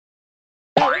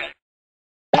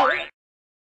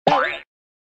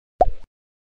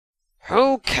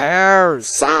Who cares?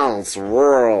 Science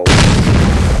world.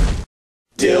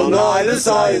 Dill Nye the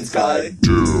science guy.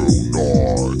 Dill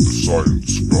Nye the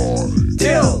science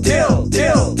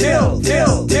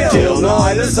guy. Dill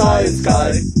Nye the science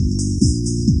guy.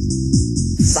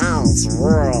 Science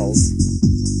world.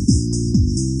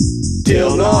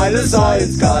 Dill Nye the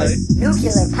science guy.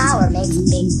 Nuclear power makes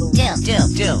big boom. Dill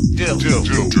Nye the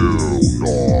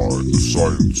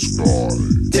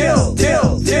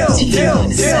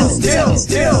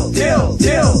science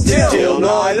guy. Dill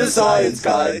Nye the science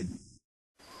guy.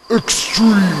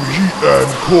 Extreme heat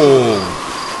and cold.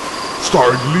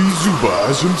 Starring Lee Zuba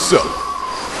as himself.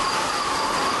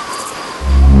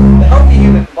 The healthy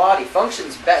human body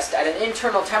functions best at an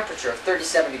internal temperature of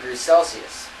 37 degrees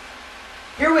Celsius.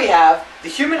 Here we have the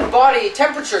human body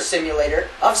temperature simulator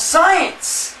of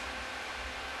science.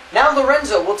 Now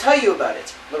Lorenzo will tell you about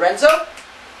it. Lorenzo?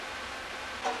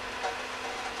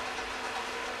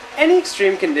 Any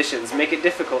extreme conditions make it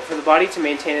difficult for the body to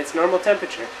maintain its normal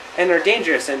temperature and are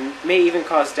dangerous and may even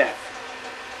cause death.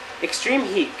 Extreme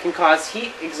heat can cause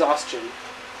heat exhaustion.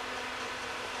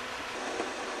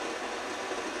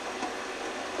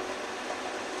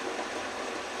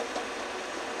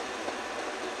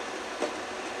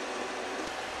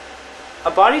 A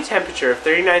body temperature of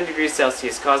 39 degrees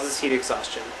Celsius causes heat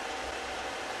exhaustion.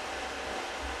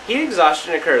 Heat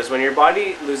exhaustion occurs when your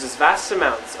body loses vast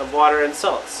amounts of water and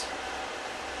salts.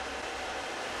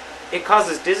 It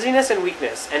causes dizziness and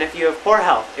weakness, and if you have poor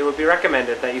health, it would be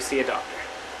recommended that you see a doctor.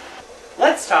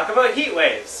 Let's talk about heat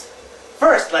waves.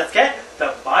 First, let's get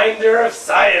the binder of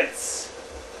science.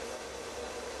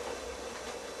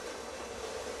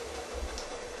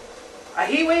 A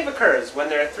heat wave occurs when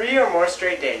there are 3 or more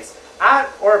straight days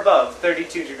at or above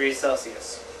 32 degrees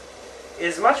Celsius. It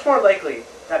is much more likely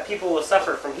that people will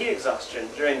suffer from heat exhaustion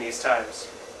during these times.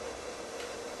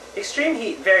 Extreme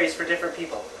heat varies for different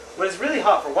people. What is really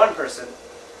hot for one person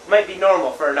might be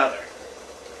normal for another.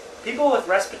 People with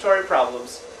respiratory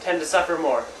problems tend to suffer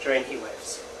more during heat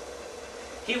waves.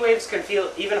 Heat waves can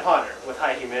feel even hotter with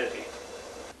high humidity.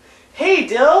 Hey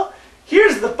Dill,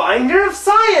 here's the binder of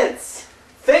science!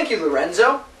 Thank you,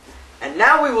 Lorenzo. And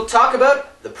now we will talk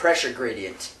about the pressure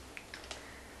gradient.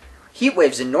 Heat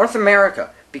waves in North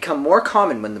America become more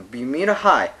common when the Bermuda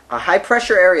High, a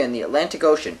high-pressure area in the Atlantic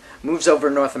Ocean, moves over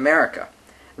North America.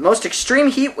 The most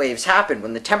extreme heat waves happen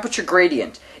when the temperature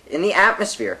gradient in the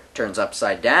atmosphere turns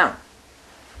upside down.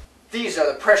 These are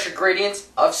the pressure gradients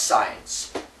of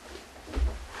science.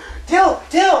 Dill,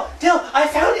 I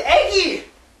found Eggie!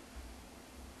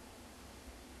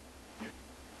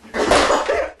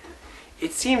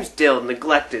 It seems Dill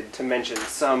neglected to mention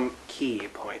some key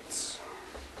points.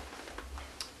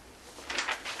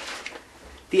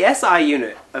 The SI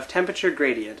unit of temperature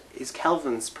gradient is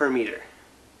kelvins per meter.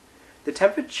 The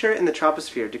temperature in the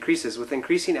troposphere decreases with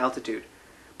increasing altitude,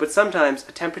 but sometimes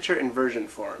a temperature inversion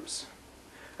forms.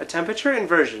 A temperature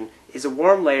inversion is a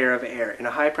warm layer of air in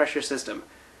a high-pressure system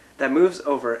that moves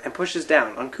over and pushes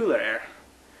down on cooler air.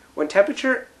 When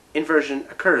temperature inversion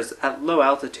occurs at low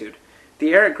altitude,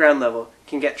 the air at ground level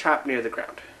can get trapped near the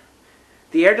ground.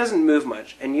 The air doesn't move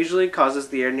much and usually causes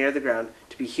the air near the ground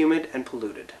to be humid and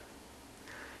polluted.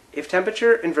 If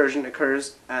temperature inversion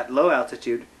occurs at low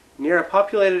altitude, near a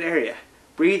populated area,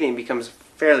 breathing becomes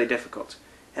fairly difficult,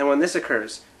 and when this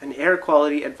occurs, an air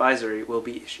quality advisory will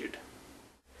be issued.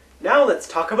 Now let's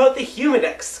talk about the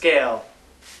Humidex scale.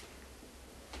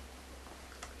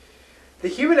 The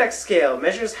Humidex scale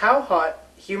measures how hot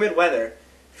humid weather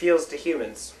feels to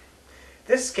humans.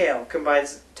 This scale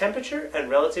combines temperature and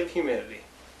relative humidity.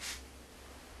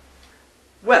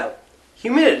 Well,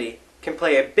 humidity can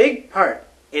play a big part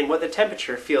in what the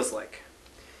temperature feels like.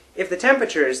 If the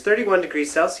temperature is 31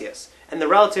 degrees Celsius and the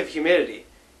relative humidity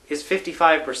is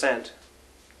 55%,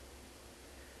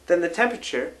 then the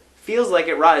temperature feels like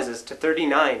it rises to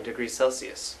 39 degrees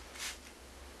Celsius.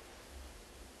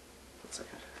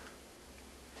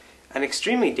 An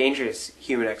extremely dangerous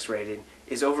Humidex rating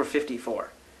is over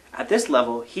 54. At this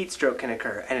level, heat stroke can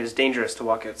occur and it is dangerous to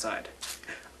walk outside.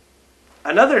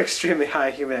 Another extremely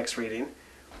high Humidex reading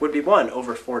would be 1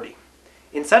 over 40.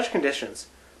 In such conditions,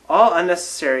 all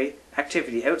unnecessary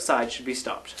activity outside should be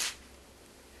stopped.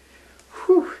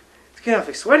 Whew, it's getting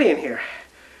awfully sweaty in here.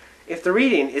 If the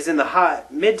reading is in the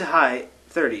mid to high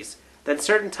 30s, then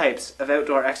certain types of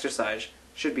outdoor exercise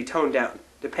should be toned down,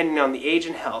 depending on the age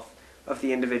and health of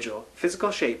the individual,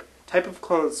 physical shape, type of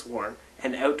clothes worn,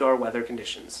 and outdoor weather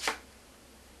conditions.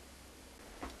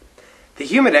 The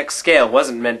Humidex scale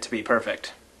wasn't meant to be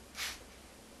perfect,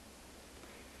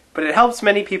 but it helps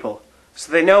many people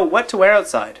so they know what to wear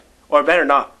outside Or better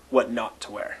not, what not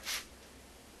to wear.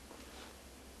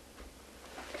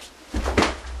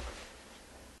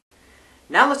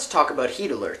 Now let's talk about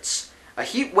heat alerts. A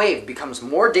heat wave becomes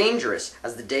more dangerous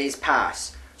as the days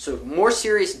pass, so more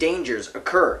serious dangers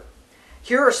occur.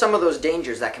 Here are some of those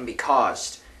dangers that can be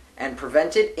caused and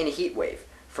prevented in a heat wave,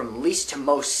 from least to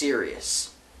most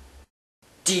serious.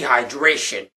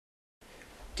 Dehydration.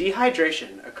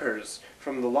 Dehydration occurs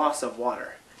from the loss of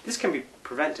water. This can be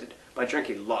prevented by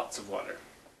drinking lots of water.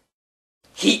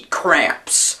 Heat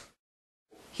cramps.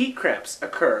 Heat cramps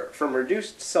occur from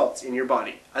reduced salts in your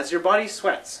body as your body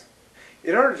sweats.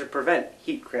 In order to prevent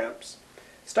heat cramps,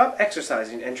 stop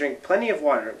exercising and drink plenty of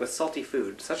water with salty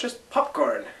food, such as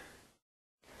popcorn.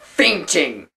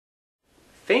 Fainting.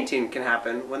 Fainting can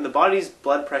happen when the body's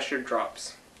blood pressure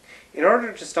drops. In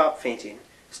order to stop fainting,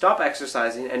 stop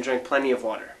exercising and drink plenty of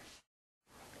water.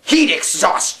 Heat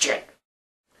exhaustion.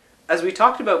 As we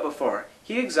talked about before,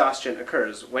 heat exhaustion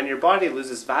occurs when your body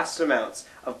loses vast amounts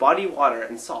of body water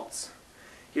and salts.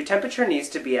 Your temperature needs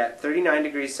to be at 39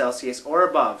 degrees Celsius or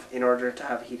above in order to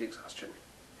have heat exhaustion.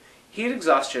 Heat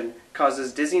exhaustion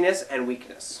causes dizziness and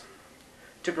weakness.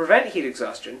 To prevent heat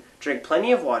exhaustion, drink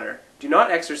plenty of water, do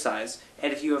not exercise,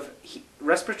 and if you have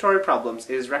respiratory problems,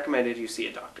 it is recommended you see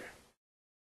a doctor.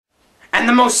 And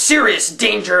the most serious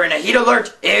danger in a heat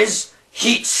alert is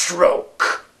heat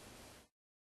stroke.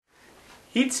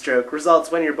 Heat stroke results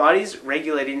when your body's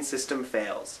regulating system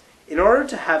fails. In order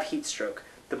to have heat stroke,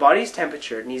 the body's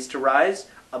temperature needs to rise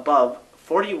above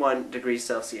 41 degrees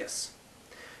Celsius.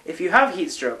 If you have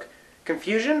heat stroke,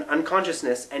 confusion,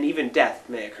 unconsciousness, and even death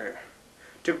may occur.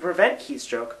 To prevent heat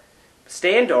stroke,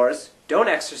 stay indoors, don't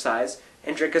exercise,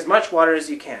 and drink as much water as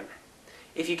you can.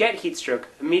 If you get heat stroke,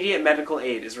 immediate medical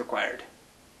aid is required.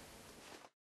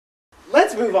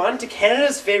 Let's move on to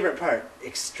Canada's favorite part,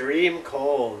 extreme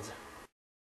cold.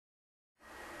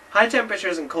 High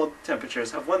temperatures and cold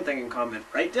temperatures have one thing in common,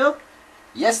 right, Dill?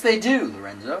 Yes, they do,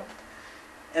 Lorenzo.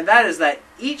 And that is that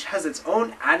each has its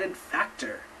own added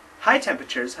factor. High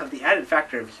temperatures have the added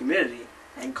factor of humidity,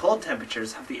 and cold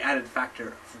temperatures have the added factor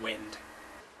of wind.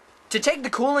 To take the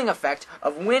cooling effect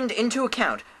of wind into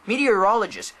account,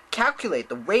 meteorologists calculate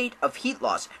the rate of heat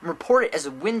loss and report it as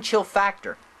a wind chill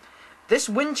factor. This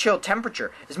wind chill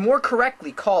temperature is more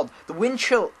correctly called the wind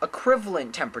chill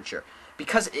equivalent temperature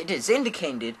because it is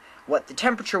indicated what the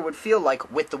temperature would feel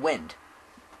like with the wind.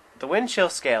 The wind chill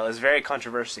scale is very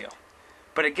controversial,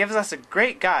 but it gives us a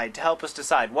great guide to help us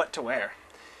decide what to wear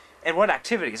and what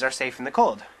activities are safe in the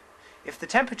cold. If the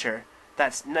temperature,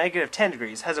 that's negative 10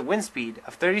 degrees, has a wind speed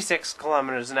of 36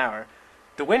 kilometers an hour,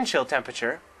 the wind chill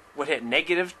temperature would hit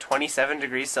negative 27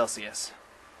 degrees Celsius.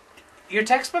 Your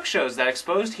textbook shows that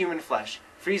exposed human flesh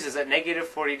freezes at negative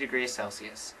 40 degrees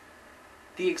Celsius.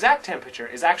 The exact temperature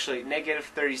is actually negative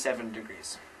 37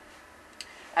 degrees.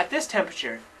 At this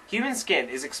temperature, human skin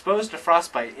is exposed to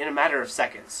frostbite in a matter of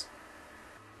seconds.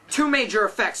 Two major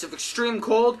effects of extreme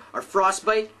cold are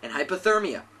frostbite and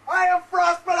hypothermia. I have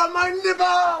frostbite on my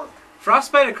nipples!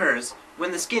 Frostbite occurs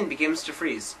when the skin begins to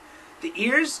freeze. The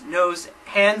ears, nose,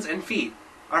 hands, and feet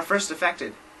are first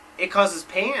affected. It causes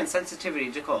pain and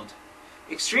sensitivity to cold.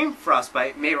 Extreme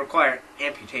frostbite may require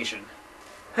amputation.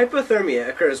 Hypothermia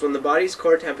occurs when the body's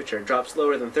core temperature drops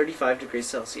lower than 35 degrees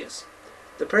Celsius.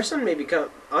 The person may become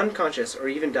unconscious or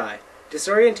even die.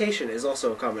 Disorientation is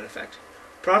also a common effect.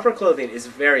 Proper clothing is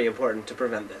very important to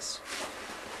prevent this.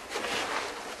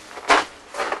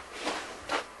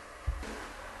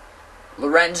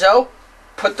 Lorenzo,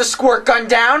 put the squirt gun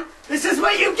down. This is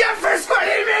what you get for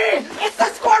squirting me! It's the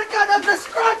squirt gun of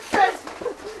destruction!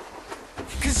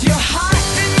 'Cause you're hot!